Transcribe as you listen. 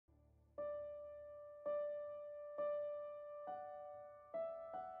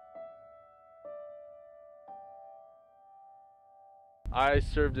I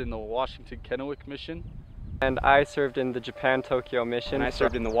served in the Washington Kennewick mission. And I served in the Japan Tokyo mission. And I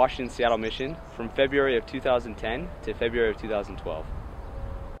served in the Washington Seattle mission from February of 2010 to February of 2012.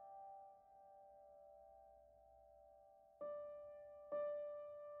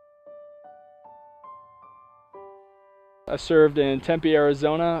 I served in Tempe,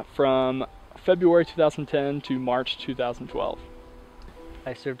 Arizona from February 2010 to March 2012.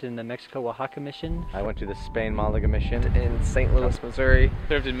 I served in the Mexico Oaxaca mission. I went to the Spain Malaga mission. In St. Louis, Missouri.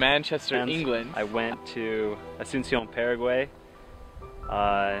 Served in Manchester, England. I went to Asuncion, Paraguay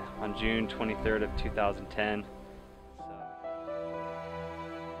on June 23rd of 2010.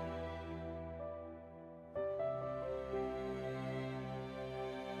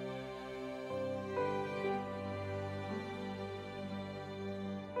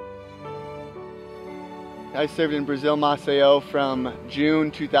 I served in Brazil, Maceió from June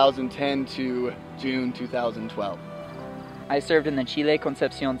 2010 to June 2012. I served in the Chile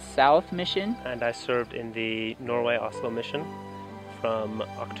Concepcion South mission. And I served in the Norway Oslo mission from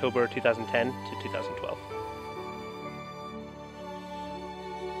October 2010 to 2012.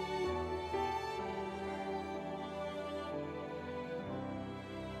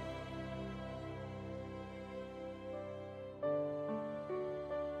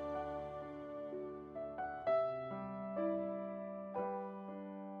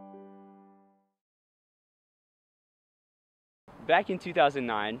 Back in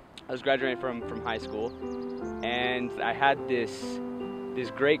 2009, I was graduating from high school, and I had this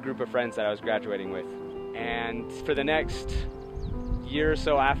great group of friends that I was graduating with. And for the next year or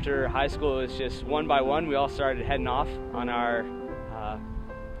so after high school, it was just one by one, we all started heading off on our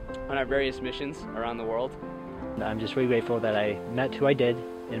various missions around the world. I'm just really grateful that I met who I did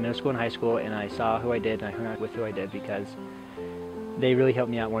in middle school and high school, and I saw who I did, and I hung out with who I did, because they really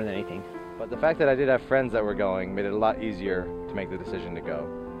helped me out more than anything. But the fact that I did have friends that were going made it a lot easier to make the decision to go.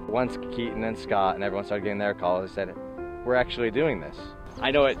 Once Keaton and Scott and everyone started getting their calls, they said, we're actually doing this. I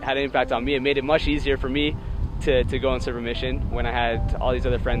know it had an impact on me. It made it much easier for me to go and serve a mission when I had all these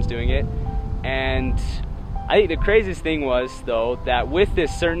other friends doing it. And I think the craziest thing was, though, that with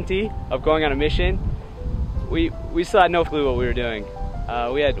this certainty of going on a mission, we still had no clue what we were doing.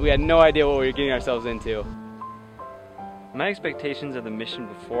 We had no idea what we were getting ourselves into. My expectations of the mission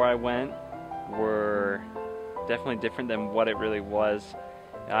before I went were definitely different than what it really was.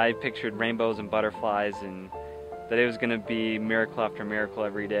 I pictured rainbows and butterflies, and that it was going to be miracle after miracle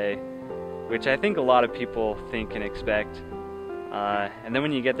every day, which I think a lot of people think and expect. And then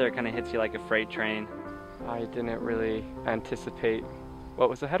when you get there, it kind of hits you like a freight train. I didn't really anticipate what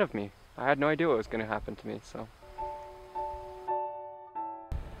was ahead of me. I had no idea what was going to happen to me, so.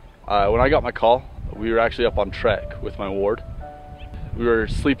 When I got my call, we were actually up on trek with my ward. We were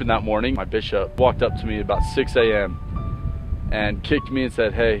sleeping that morning. My bishop walked up to me about 6 a.m. and kicked me and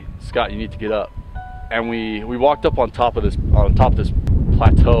said, "Hey, Scott, you need to get up." And we walked up on top of this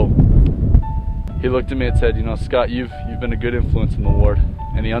plateau. He looked at me and said, "You know, Scott, you've been a good influence in the ward."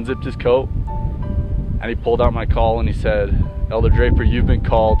 And he unzipped his coat and he pulled out my call and he said, "Elder Draper, you've been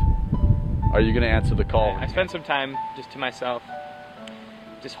called. Are you going to answer the call?" I spent some time just to myself,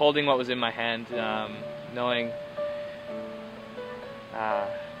 just holding what was in my hand, knowing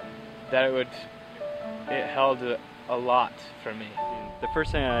that it held a lot for me. The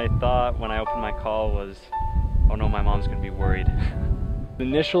first thing I thought when I opened my call was, oh no, my mom's going to be worried.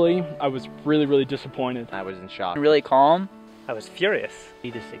 Initially, I was really, really disappointed. I was in shock. Really calm. I was furious.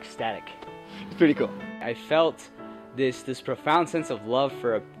 Just ecstatic. It's pretty cool. I felt this profound sense of love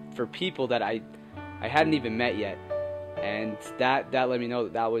for people that I hadn't even met yet, and that let me know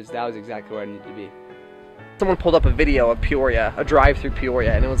that was exactly where I needed to be. Someone pulled up a video of Peoria, a drive through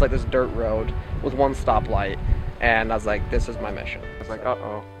Peoria, and it was like this dirt road with one stoplight, and I was like, this is my mission. I was like,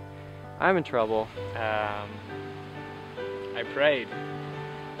 uh-oh, I'm in trouble. I prayed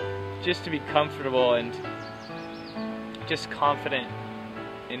just to be comfortable and just confident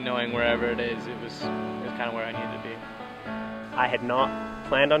in knowing wherever it is, it was kind of where I needed to be. I had not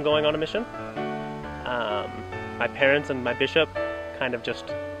planned on going on a mission. My parents and my bishop kind of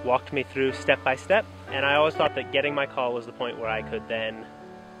just walked me through step by step, and I always thought that getting my call was the point where I could then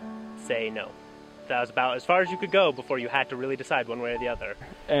say no. That was about as far as you could go before you had to really decide one way or the other.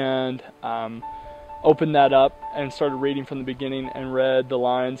 And opened that up and started reading from the beginning and read the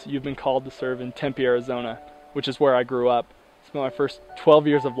lines, "You've been called to serve in Tempe, Arizona," which is where I grew up. Spent my first 12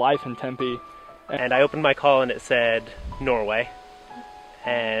 years of life in Tempe. And I opened my call and it said Norway.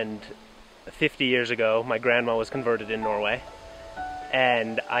 And 50 years ago, my grandma was converted in Norway.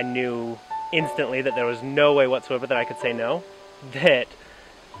 And I knew instantly that there was no way whatsoever that I could say no, that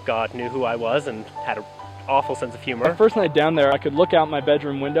God knew who I was and had awful sense of humor. The first night down there, I could look out my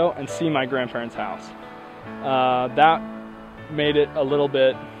bedroom window and see my grandparents' house. That made it a little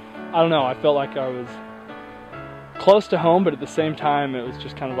bit, I don't know, I felt like I was close to home, but at the same time, it was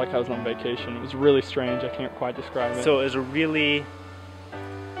just kind of like I was on vacation. It was really strange. I can't quite describe it. So it was a really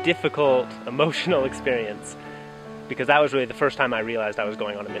difficult, emotional experience, because that was really the first time I realized I was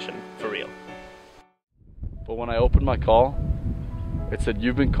going on a mission for real. But when I opened my call, it said,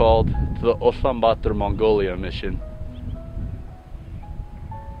 "You've been called to the Ulaanbaatar, Mongolia mission."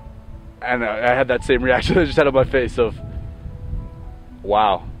 And I had that same reaction I just had on my face of,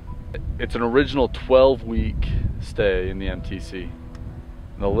 wow. It's an original 12-week stay in the MTC.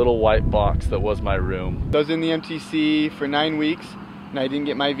 In the little white box that was my room. I was in the MTC for 9 weeks, and I didn't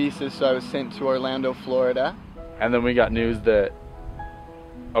get my visa, so I was sent to Orlando, Florida. And then we got news that,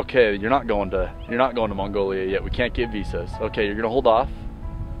 okay, you're not going to Mongolia yet. We can't get visas. Okay, you're gonna hold off.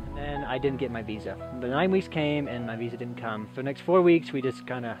 And then I didn't get my visa. The 9 weeks came and my visa didn't come. For the next 4 weeks, we just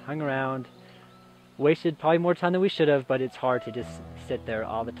kind of hung around, wasted probably more time than we should have, but it's hard to just sit there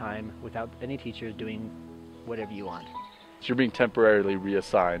all the time without any teachers doing whatever you want. So you're being temporarily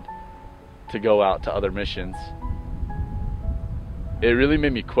reassigned to go out to other missions. It really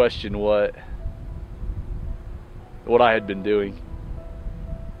made me question what I had been doing.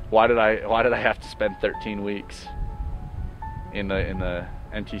 Why did I have to spend 13 weeks in the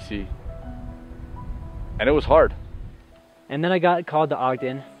NTC? And it was hard. And then I got called to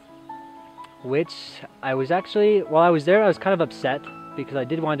Ogden, which I was actually, while I was there, I was kind of upset because I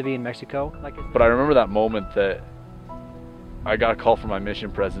did want to be in Mexico. But I remember that moment that I got a call from my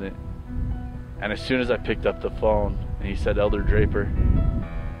mission president, and as soon as I picked up the phone and he said Elder Draper,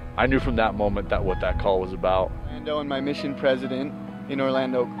 I knew from that moment that what that call was about. Orlando and my mission president in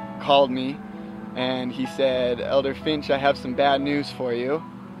Orlando called me, and he said, "Elder Finch, I have some bad news for you."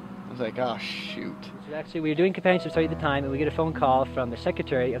 I was like, oh shoot. So actually, we were doing companionship study at the time, and we get a phone call from the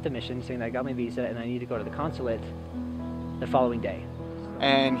secretary of the mission saying that I got my visa and I need to go to the consulate the following day.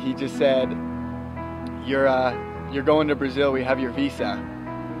 And he just said, you're going to Brazil, we have your visa.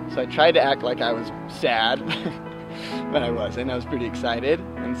 So I tried to act like I was sad, but I wasn't. I was pretty excited.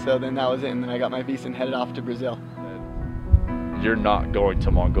 And so then that was it, and then I got my visa and headed off to Brazil. You're not going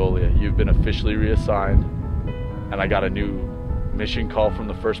to Mongolia. You've been officially reassigned. And I got a new mission call from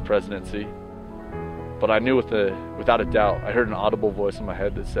the First Presidency. But I knew without a doubt, I heard an audible voice in my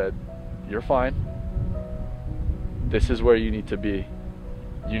head that said, "You're fine. This is where you need to be.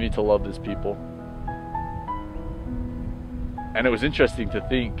 You need to love this people." And it was interesting to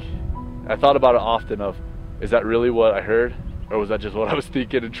think, I thought about it often of, is that really what I heard? Or was that just what I was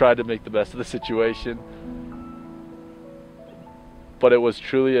thinking and tried to make the best of the situation? But it was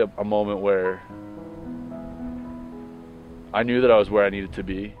truly a moment where I knew that I was where I needed to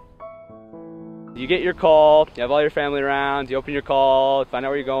be. You get your call, you have all your family around, you open your call, find out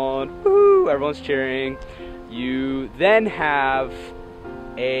where you're going, woo, everyone's cheering. You then have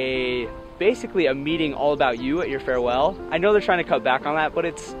basically a meeting all about you at your farewell. I know they're trying to cut back on that, but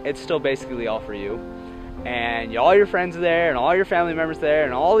it's still basically all for you. And all your friends are there, and all your family members there,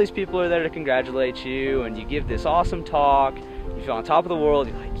 and all these people are there to congratulate you, and you give this awesome talk, you feel on top of the world,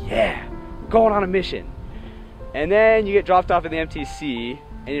 you're like, yeah, we're going on a mission. And then you get dropped off at the MTC,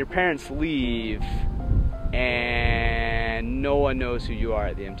 and your parents leave, and no one knows who you are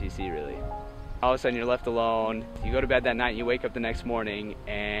at the MTC, really. All of a sudden you're left alone, you go to bed that night, and you wake up the next morning,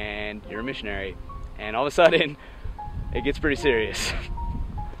 and you're a missionary. And all of a sudden, it gets pretty serious.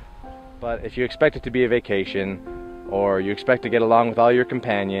 But if you expect it to be a vacation, or you expect to get along with all your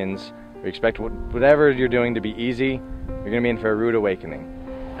companions, or you expect whatever you're doing to be easy, you're going to be in for a rude awakening.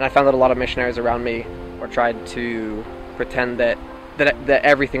 And I found that a lot of missionaries around me were tried to pretend that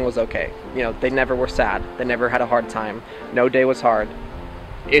everything was okay. You know, they never were sad. They never had a hard time. No day was hard.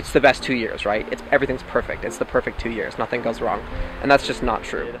 It's the best 2 years, right? Everything's perfect. It's the perfect 2 years. Nothing goes wrong. And that's just not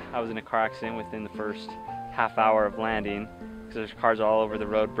true. I was in a car accident within the first half hour of landing because there's cars all over the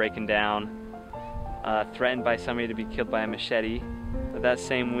road breaking down, threatened by somebody to be killed by a machete. But that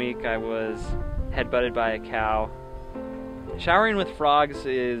same week I was headbutted by a cow. Showering with frogs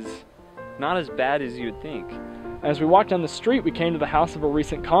is not as bad as you would think. As we walked down the street, we came to the house of a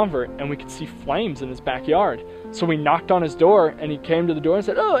recent convert, and we could see flames in his backyard. So we knocked on his door, and he came to the door and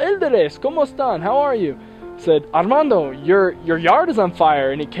said, "Oh, Elderes, ¿cómo están? How are you?" I said, "Armando, your yard is on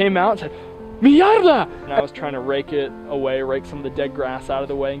fire." And he came out and said, "Mi yarda!" And I was trying to rake some of the dead grass out of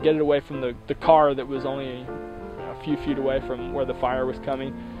the way and get it away from the car that was only a few feet away from where the fire was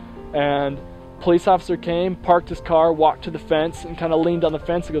coming. And police officer came, parked his car, walked to the fence, and kind of leaned on the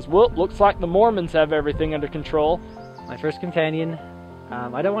fence and goes, "Well, looks like the Mormons have everything under control." My first companion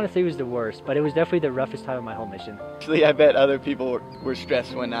I don't want to say it was the worst, but it was definitely the roughest time of my whole mission. Actually, I bet other people were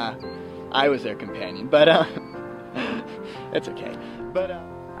stressed when I was their companion, but it's okay. But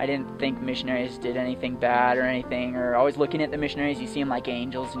I didn't think missionaries did anything bad or anything, or always looking at the missionaries, you see them like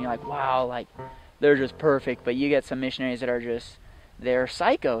angels, and you're like, wow, like, they're just perfect. But you get some missionaries that are just, they're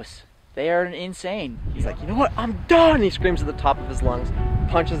psychos. They are insane. He's like, you know what, I'm done! He screams at the top of his lungs,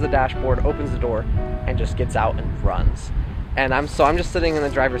 punches the dashboard, opens the door, and just gets out and runs. And I'm just sitting in the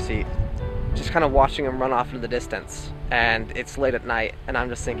driver's seat, just kind of watching him run off into the distance. And it's late at night, and I'm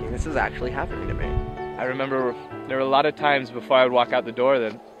just thinking, this is actually happening to me. I remember there were a lot of times before I would walk out the door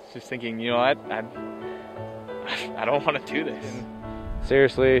that just thinking, you know what, I don't want to do this.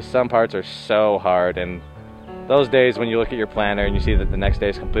 Seriously, some parts are so hard, and those days when you look at your planner and you see that the next day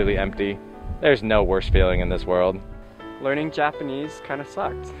is completely empty, there's no worse feeling in this world. Learning Japanese kind of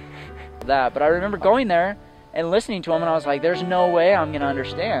sucked. But I remember going there and listening to them, and I was like, there's no way I'm going to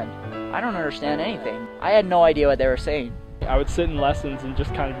understand. I don't understand anything. I had no idea what they were saying. I would sit in lessons and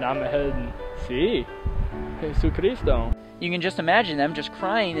just kind of nod my head and see, Jesu Cristo. You can just imagine them just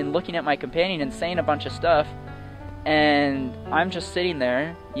crying and looking at my companion and saying a bunch of stuff, and I'm just sitting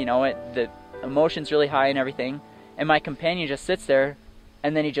there, you know, the emotion's really high and everything, and my companion just sits there,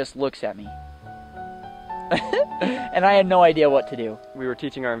 and then he just looks at me. And I had no idea what to do. We were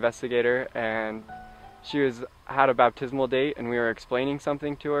teaching our investigator, and she had a baptismal date, and we were explaining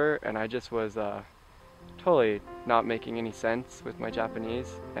something to her, and I just was totally not making any sense with my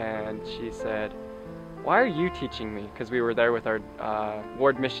Japanese, and she said, why are you teaching me? Because we were there with our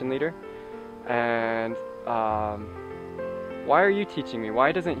ward mission leader, and why are you teaching me?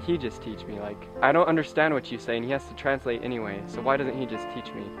 Why doesn't he just teach me? Like, I don't understand what you say, and he has to translate anyway, so why doesn't he just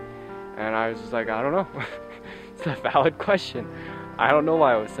teach me? And I was just like, I don't know. It's a valid question. I don't know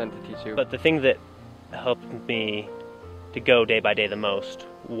why I was sent to teach you. But the thing that helped me to go day by day the most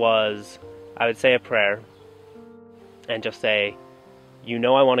was I would say a prayer and just say, you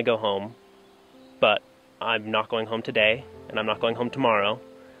know, I want to go home, but I'm not going home today, and I'm not going home tomorrow.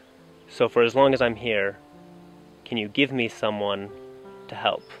 So for as long as I'm here, can you give me someone to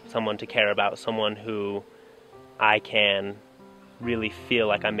help, someone to care about, someone who I can really feel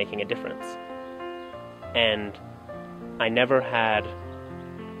like I'm making a difference? And I never had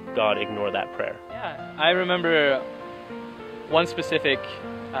God ignore that prayer. Yeah, I remember one specific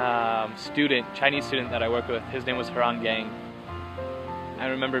Chinese student that I work with. His name was Haran Gang. I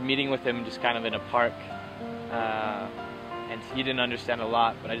remember meeting with him just kind of in a park, and he didn't understand a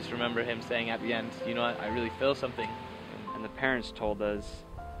lot, but I just remember him saying at the end, you know what, I really feel something. And the parents told us,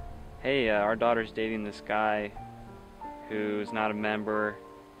 hey, our daughter's dating this guy who's not a member,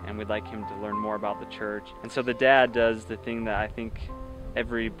 and we'd like him to learn more about the church. And so the dad does the thing that I think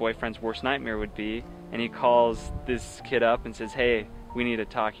every boyfriend's worst nightmare would be, and he calls this kid up and says, hey, we need to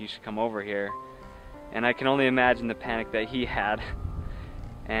talk, you should come over here. And I can only imagine the panic that he had.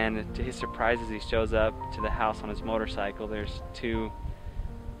 And to his surprise, as he shows up to the house on his motorcycle, there's 2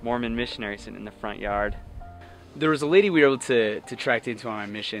 Mormon missionaries sitting in the front yard. There was a lady we were able to track into on my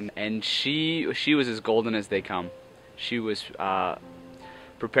mission, and she was as golden as they come. She was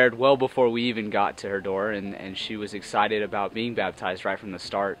prepared well before we even got to her door, and she was excited about being baptized right from the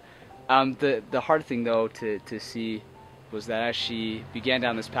start. The hard thing, though, to see was that as she began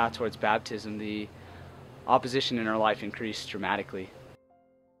down this path towards baptism, the opposition in her life increased dramatically.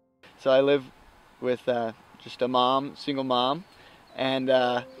 So I live with just a mom, single mom, and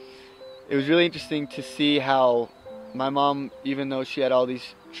it was really interesting to see how my mom, even though she had all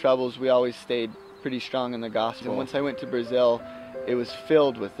these troubles, we always stayed pretty strong in the gospel. And once I went to Brazil, it was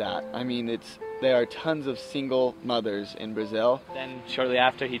filled with that. I mean, there are tons of single mothers in Brazil. Then shortly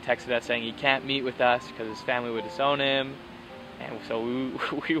after, he texted us saying he can't meet with us because his family would disown him, and so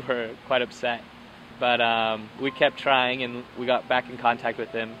we were quite upset. But we kept trying, and we got back in contact with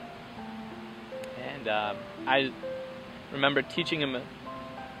him. And I remember teaching him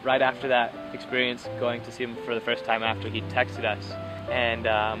right after that experience, going to see him for the first time after he texted us, and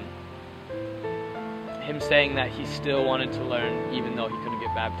him saying that he still wanted to learn even though he couldn't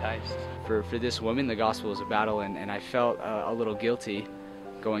get baptized. For this woman, the gospel was a battle, and I felt a little guilty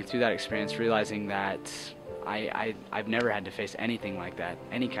going through that experience, realizing that I've never had to face anything like that,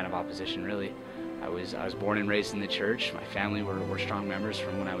 any kind of opposition, really. I was born and raised in the church. My family were strong members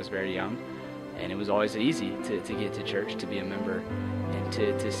from when I was very young, and it was always easy to get to church, to be a member, and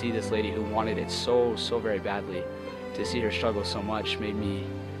to see this lady who wanted it so very badly, to see her struggle so much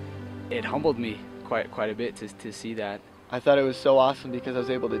it humbled me quite a bit to see that. I thought it was so awesome because I was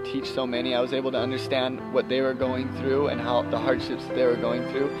able to teach so many. I was able to understand what they were going through and how the hardships they were going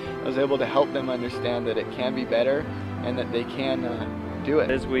through. I was able to help them understand that it can be better and that they can do it.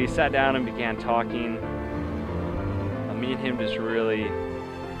 As we sat down and began talking, me and him just really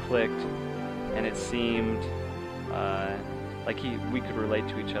clicked, and it seemed like we could relate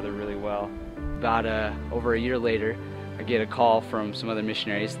to each other really well. About over a year later, I get a call from some other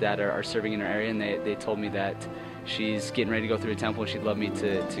missionaries that are serving in our area, and they told me that she's getting ready to go through a temple and she'd love me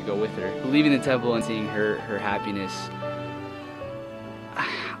to go with her. Leaving the temple and seeing her happiness,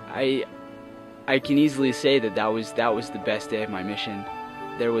 I can easily say that was the best day of my mission.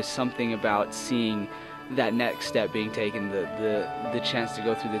 There was something about seeing that next step being taken, the chance to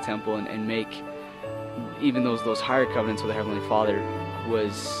go through the temple and make even those higher covenants with the Heavenly Father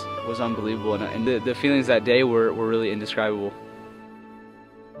was unbelievable, and the feelings that day were really indescribable.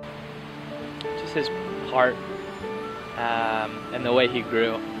 Just his heart and the way he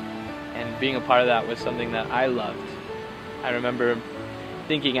grew, and being a part of that was something that I loved. I remember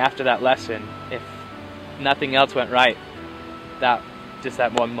thinking after that lesson, if nothing else went right, that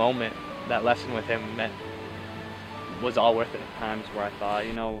one moment, that lesson with him was all worth it. Times where I thought,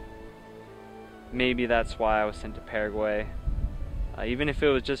 maybe that's why I was sent to Paraguay. Even if it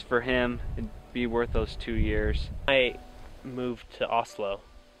was just for him, it'd be worth those 2 years. I moved to Oslo,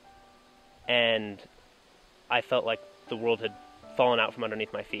 and I felt like the world had fallen out from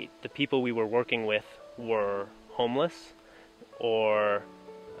underneath my feet. The people we were working with were homeless or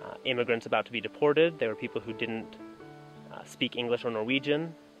immigrants about to be deported. They were people who didn't speak English or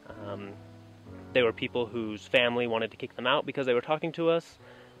Norwegian. They were people whose family wanted to kick them out because they were talking to us.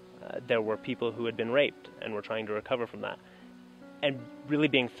 There were people who had been raped and were trying to recover from that. And really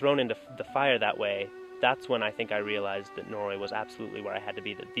being thrown into the fire that way, that's when I think I realized that Norway was absolutely where I had to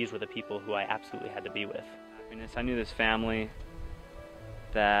be, that these were the people who I absolutely had to be with. I knew this family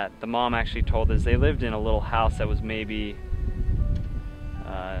that the mom actually told us they lived in a little house that was maybe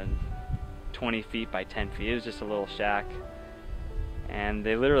 20 feet by 10 feet. It was just a little shack. And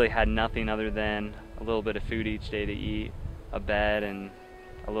they literally had nothing other than a little bit of food each day to eat, a bed, and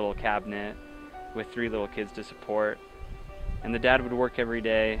a little cabinet with 3 little kids to support. And the dad would work every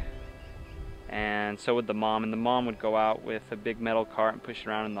day, and so would the mom. And the mom would go out with a big metal cart and push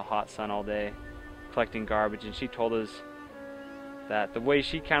around in the hot sun all day, collecting garbage. And she told us that the way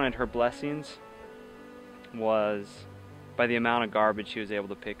she counted her blessings was by the amount of garbage she was able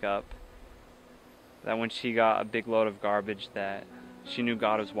to pick up. That when she got a big load of garbage, that she knew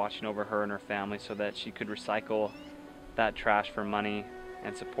God was watching over her and her family so that she could recycle that trash for money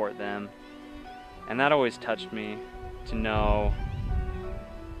and support them. And that always touched me, to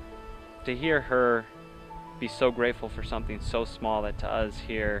hear her be so grateful for something so small that to us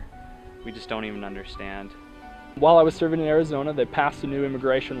here, we just don't even understand. While I was serving in Arizona, they passed a new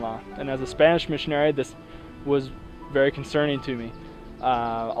immigration law, and as a Spanish missionary, this was very concerning to me.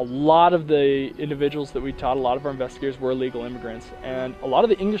 A lot of the individuals that we taught, a lot of our investigators were illegal immigrants, and a lot of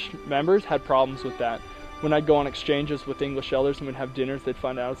the English members had problems with that. When I'd go on exchanges with English elders and we'd have dinners, they'd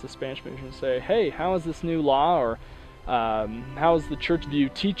find out as a Spanish missionary and say, hey, how is this new law, or how is the church view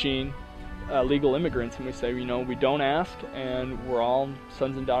teaching legal immigrants? And we say, we don't ask, and we're all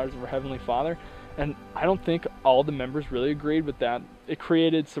sons and daughters of our Heavenly Father. And I don't think all the members really agreed with that. It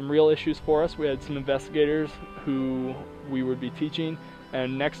created some real issues for us. We had some investigators who we would be teaching,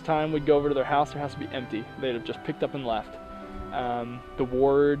 and next time we'd go over to their house would be empty. They'd have just picked up and left. The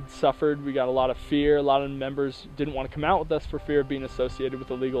ward suffered. We got a lot of fear. A lot of members didn't want to come out with us for fear of being associated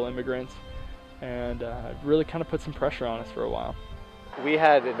with illegal immigrants, and it really kind of put some pressure on us for a while. We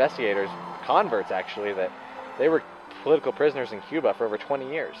had investigators, converts actually, that they were political prisoners in Cuba for over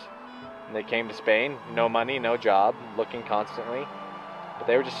 20 years. And they came to Spain, no money, no job, looking constantly, but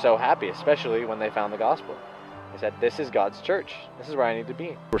they were just so happy, especially when they found the gospel. They said, this is God's church. This is where I need to be.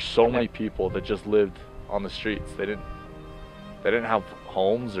 There were so many people that just lived on the streets. They didn't have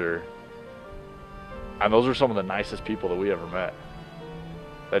homes, and those were some of the nicest people that we ever met.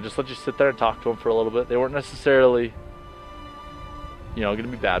 They just let you sit there and talk to them for a little bit. They weren't necessarily, going to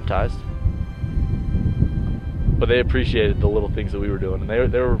be baptized, but they appreciated the little things that we were doing, and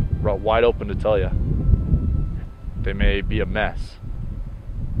they were wide open to tell you. They may be a mess,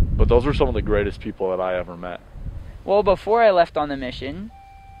 but those were some of the greatest people that I ever met. Well, before I left on the mission,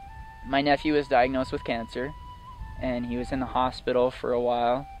 my nephew was diagnosed with cancer, and he was in the hospital for a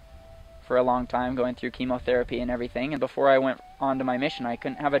while, for a long time, going through chemotherapy and everything. And before I went on to my mission, I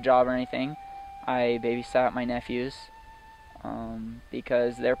couldn't have a job or anything. I babysat my nephews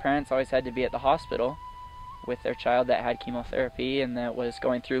because their parents always had to be at the hospital with their child that had chemotherapy and that was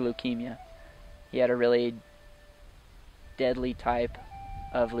going through leukemia. He had a really deadly type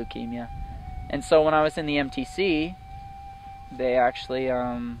of leukemia. And so when I was in the MTC, they actually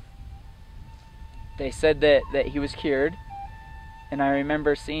they said that he was cured, and I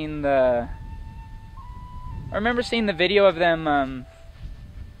remember seeing the video of them.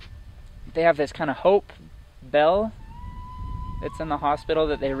 They have this kind of hope bell that's in the hospital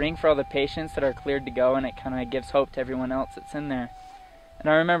that they ring for all the patients that are cleared to go, and it kind of gives hope to everyone else that's in there. And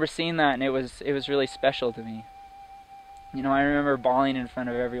I remember seeing that, and it was really special to me. You know, I remember bawling in front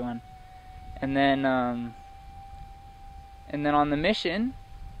of everyone. And then on the mission,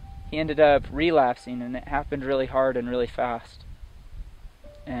 he ended up relapsing, and it happened really hard and really fast.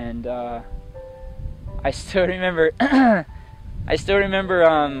 And I still remember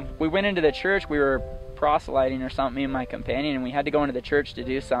we went into the church. We were proselyting or something, me and my companion, and we had to go into the church to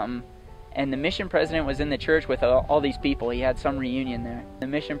do something. And the mission president was in the church with all these people. He had some reunion there. The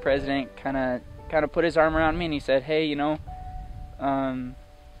mission president kind of put his arm around me, and he said, "Hey, you know,"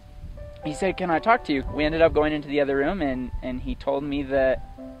 he said, "Can I talk to you?" We ended up going into the other room, and he told me that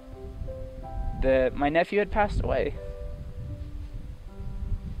my nephew had passed away.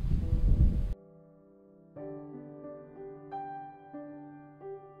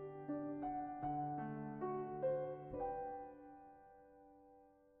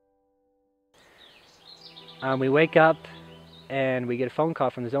 We wake up and we get a phone call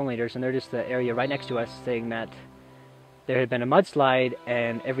from the zone leaders, and they're just the area right next to us, saying that there had been a mudslide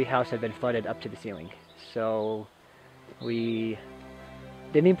and every house had been flooded up to the ceiling. So we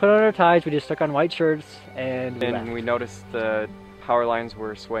didn't even put on our ties, we just stuck on white shirts and we left. We noticed the power lines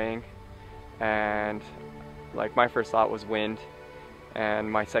were swaying, and like my first thought was wind,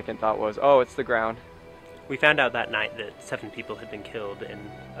 and my second thought was, oh, it's the ground. We found out that night that 7 people had been killed in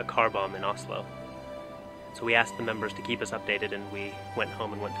a car bomb in Oslo. So we asked the members to keep us updated, and we went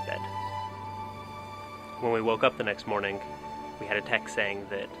home and went to bed. When we woke up the next morning, we had a text saying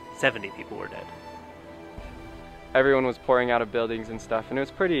that 70 people were dead. Everyone was pouring out of buildings and stuff, and it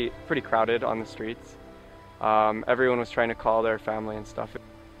was pretty crowded on the streets. Everyone was trying to call their family and stuff.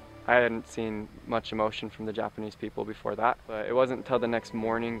 I hadn't seen much emotion from the Japanese people before that, but it wasn't until the next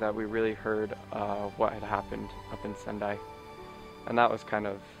morning that we really heard what had happened up in Sendai. And that was kind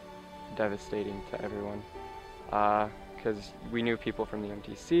of devastating to everyone, because we knew people from the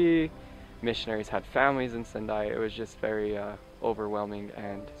MTC, missionaries had families in Sendai. It was just very overwhelming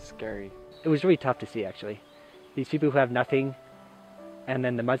and scary. It was really tough to see, actually. These people who have nothing, and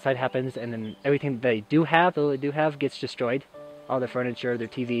then the mudslide happens, and then everything they do have gets destroyed. All their furniture, their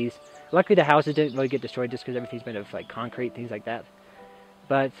TVs. Luckily the houses didn't really get destroyed just because everything's made of like concrete, things like that.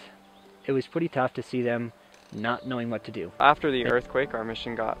 But it was pretty tough to see them not knowing what to do. After the earthquake, our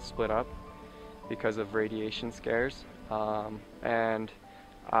mission got split up because of radiation scares, and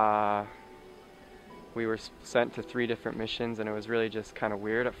we were sent to 3 different missions, and it was really just kind of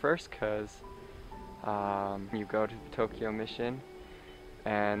weird at first, because you go to the Tokyo mission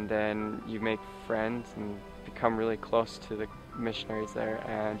and then you make friends and become really close to the missionaries there,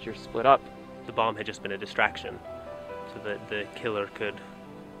 and you're split up. The bomb had just been a distraction so that the killer could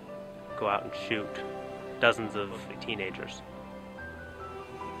go out and shoot dozens of teenagers.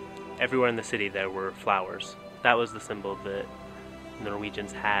 Everywhere in the city there were flowers. That was the symbol that the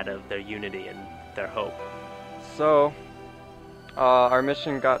Norwegians had of their unity and their hope. So our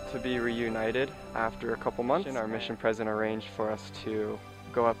mission got to be reunited after a couple months. Our mission president arranged for us to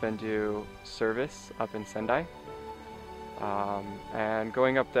go up and do service up in Sendai. And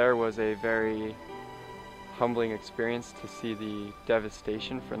going up there was a very humbling experience to see the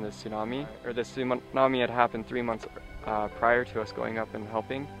devastation from the tsunami. The tsunami had happened 3 months prior to us going up and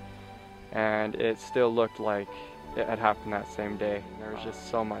helping, and it still looked like it had happened that same day. There was just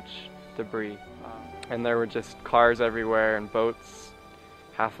so much debris, and there were just cars everywhere and boats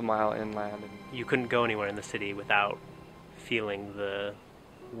half a mile inland. You couldn't go anywhere in the city without feeling the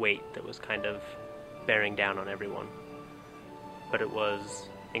weight that was kind of bearing down on everyone. But it was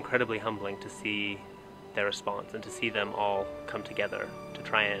incredibly humbling to see their response and to see them all come together to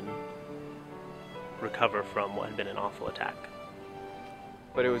try and recover from what had been an awful attack.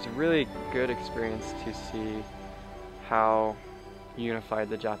 But it was a really good experience to see how unified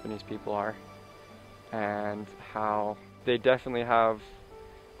the Japanese people are, and how they definitely have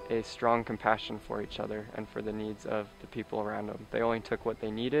a strong compassion for each other and for the needs of the people around them. They only took what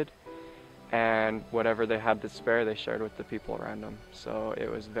they needed, and whatever they had to spare they shared with the people around them. So it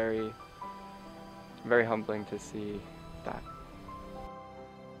was very, very humbling to see that.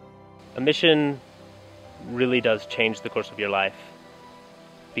 A mission really does change the course of your life,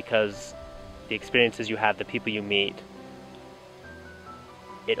 because the experiences you have, the people you meet,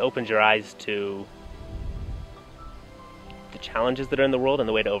 it opens your eyes to the challenges that are in the world and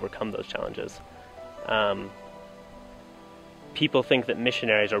the way to overcome those challenges. People think that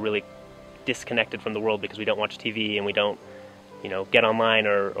missionaries are really disconnected from the world because we don't watch TV and we don't get online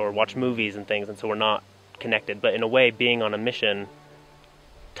or watch movies and things, and so we're not connected. But in a way, being on a mission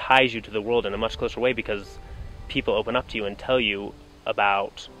ties you to the world in a much closer way, because people open up to you and tell you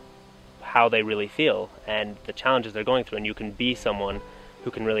about how they really feel and the challenges they're going through, and you can be someone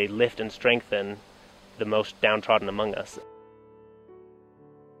who can really lift and strengthen the most downtrodden among us.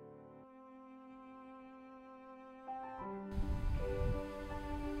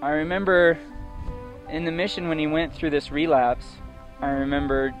 I remember in the mission when he went through this relapse, I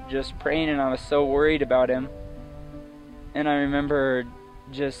remember just praying, and I was so worried about him. And I remember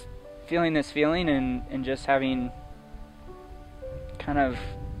just feeling this feeling and just having kind of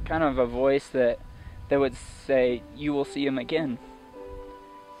a voice that would say, "You will see him again."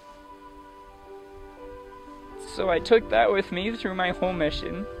 So I took that with me through my whole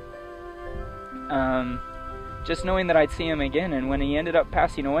mission. Just knowing that I'd see him again. And when he ended up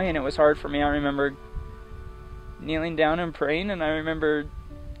passing away and it was hard for me, I remember kneeling down and praying, and I remember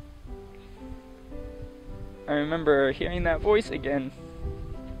hearing that voice again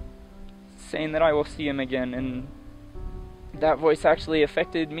saying that I will see him again. And that voice actually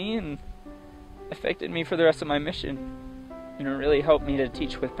affected me and affected me for the rest of my mission, and it really helped me to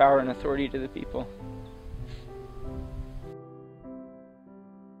teach with power and authority to the people.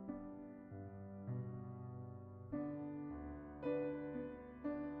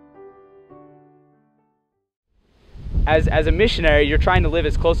 As a missionary, you're trying to live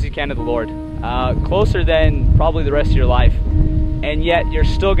as close as you can to the Lord, closer than probably the rest of your life, and yet you're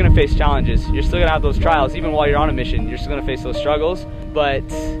still going to face challenges. You're still going to have those trials, even while you're on a mission. You're still going to face those struggles, but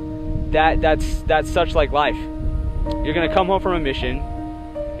that's such like life. You're going to come home from a mission,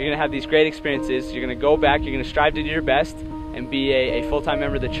 you're going to have these great experiences, you're going to go back, you're going to strive to do your best and be a full-time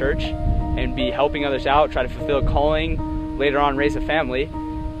member of the church and be helping others out, try to fulfill a calling, later on raise a family,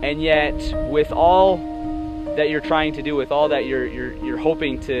 and yet with all that you're trying to do, with all that you're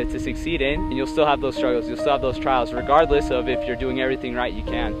hoping to succeed in, and you'll still have those struggles, you'll still have those trials, regardless of if you're doing everything right you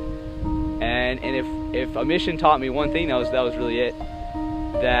can. And if a mission taught me one thing, that was really it.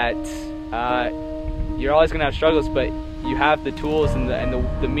 That you're always gonna have struggles, but you have the tools and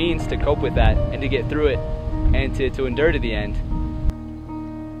the means to cope with that and to get through it and to endure to the end.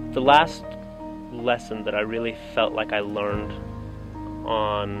 The last lesson that I really felt like I learned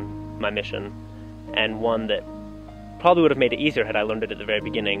on my mission, and one that probably would have made it easier had I learned it at the very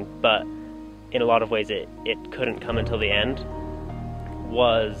beginning, but in a lot of ways it couldn't come until the end,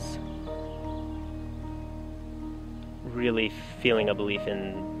 was really feeling a belief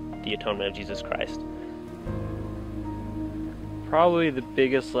in the atonement of Jesus Christ. Probably the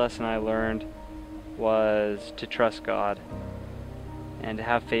biggest lesson I learned was to trust God and to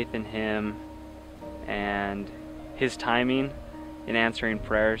have faith in Him and His timing in answering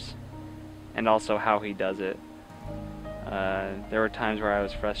prayers, and also how He does it. There were times where I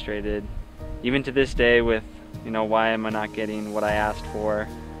was frustrated, even to this day, with, why am I not getting what I asked for,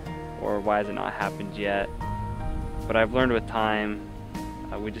 or why has it not happened yet? But I've learned with time,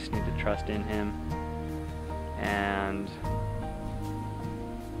 we just need to trust in Him, and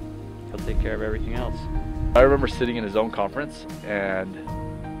He'll take care of everything else. I remember sitting in his own conference, and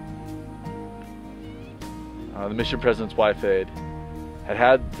the mission president's wife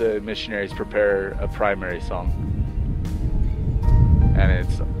had the missionaries prepare a primary song, and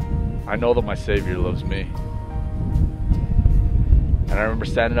it's "I Know That My Savior Loves Me." And I remember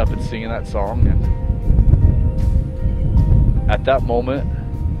standing up and singing that song, and at that moment,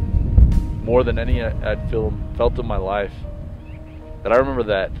 more than any I'd felt in my life, that I remember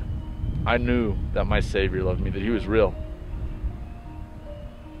that I knew that my Savior loved me, that He was real.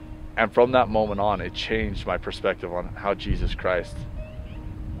 And from that moment on, it changed my perspective on how Jesus Christ,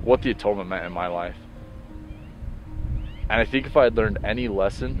 what the atonement meant in my life. And I think if I had learned any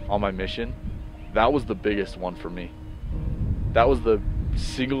lesson on my mission, that was the biggest one for me. That was the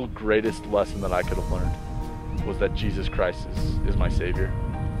single greatest lesson that I could have learned, was that Jesus Christ is my Savior.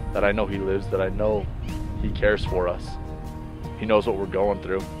 That I know He lives, that I know He cares for us. He knows what we're going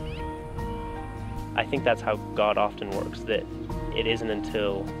through. I think that's how God often works, that it isn't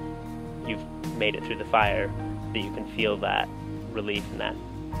until you've made it through the fire that you can feel that relief and that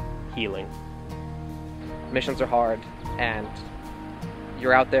healing. Missions are hard, and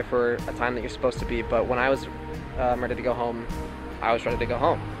you're out there for a time that you're supposed to be, but when I was ready to go home, I was ready to go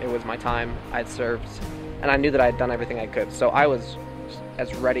home. It was my time, I'd served, and I knew that I had done everything I could, so I was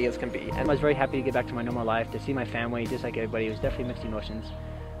as ready as can be. And I was very happy to get back to my normal life, to see my family, just like everybody. It was definitely mixed emotions.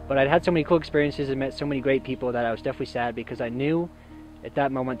 But I'd had so many cool experiences and met so many great people that I was definitely sad, because I knew at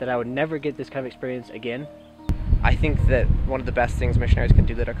that moment that I would never get this kind of experience again. I think that one of the best things missionaries can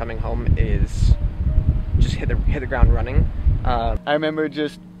do that are coming home is just hit the ground running I remember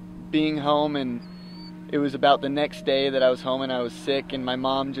just being home, and it was about the next day that I was home and I was sick, and my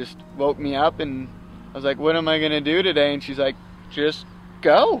mom just woke me up, and I was like, what am I going to do today? And she's like, just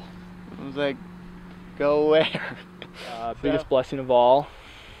go. I was like, go where? Biggest blessing of all,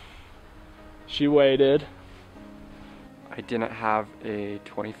 she waited. I didn't have a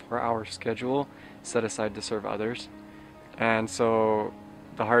 24-hour schedule set aside to serve others, and so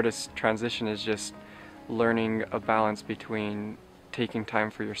the hardest transition is just learning a balance between taking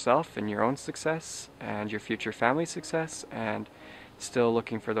time for yourself and your own success and your future family success, and still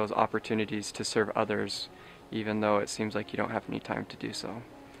looking for those opportunities to serve others even though it seems like you don't have any time to do so.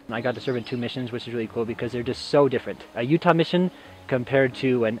 I got to serve in 2 missions, which is really cool because they're just so different. A Utah mission compared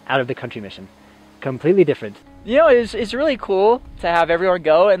to an out-of-the-country mission. Completely different. You know, it's really cool to have everyone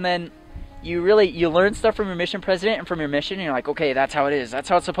go, and then you learn stuff from your mission president and from your mission, and you're like, okay, that's how it is. That's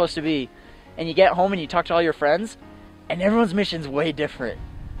how it's supposed to be. And you get home and you talk to all your friends, and everyone's mission's way different.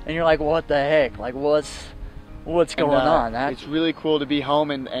 And you're like, what the heck? Like, what's going on? It's really cool to be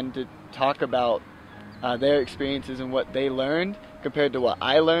home and to talk about their experiences and what they learned compared to what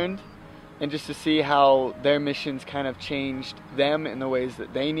I learned, and just to see how their missions kind of changed them in the ways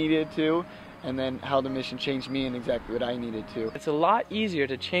that they needed to, and then how the mission changed me in exactly what I needed to. It's a lot easier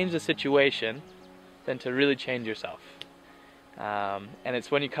to change the situation than to really change yourself. And it's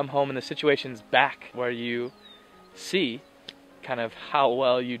when you come home and the situation's back where you see kind of how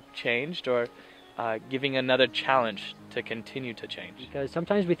well you changed, or giving another challenge to continue to change. Because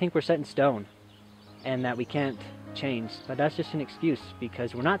sometimes we think we're set in stone and that we can't change, but that's just an excuse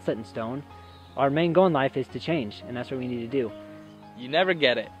because we're not set in stone. Our main goal in life is to change, and that's what we need to do. You never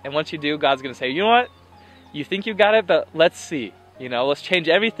get it, and once you do, God's going to say, you know what, you think you got it, but let's see, you know, let's change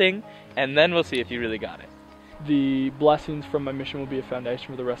everything, and then we'll see if you really got it. The blessings from my mission will be a foundation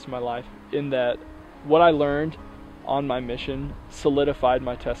for the rest of my life, in that what I learned on my mission solidified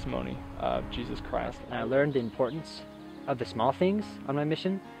my testimony of Jesus Christ. And I learned the importance of the small things on my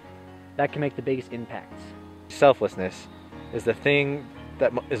mission that can make the biggest impacts. Selflessness is the thing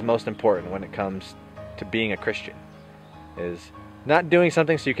that is most important when it comes to being a Christian. Is not doing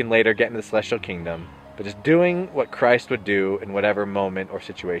something so you can later get into the celestial kingdom, but just doing what Christ would do in whatever moment or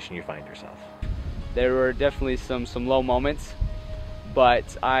situation you find yourself. There were definitely some low moments,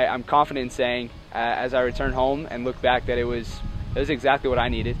 but I'm confident in saying, as I return home and look back, that it was exactly what I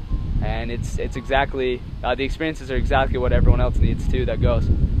needed, and it's exactly the experiences are exactly what everyone else needs too that goes.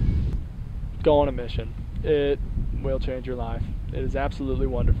 Go on a mission. It will change your life. It is absolutely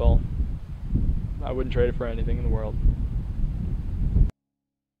wonderful. I wouldn't trade it for anything in the world.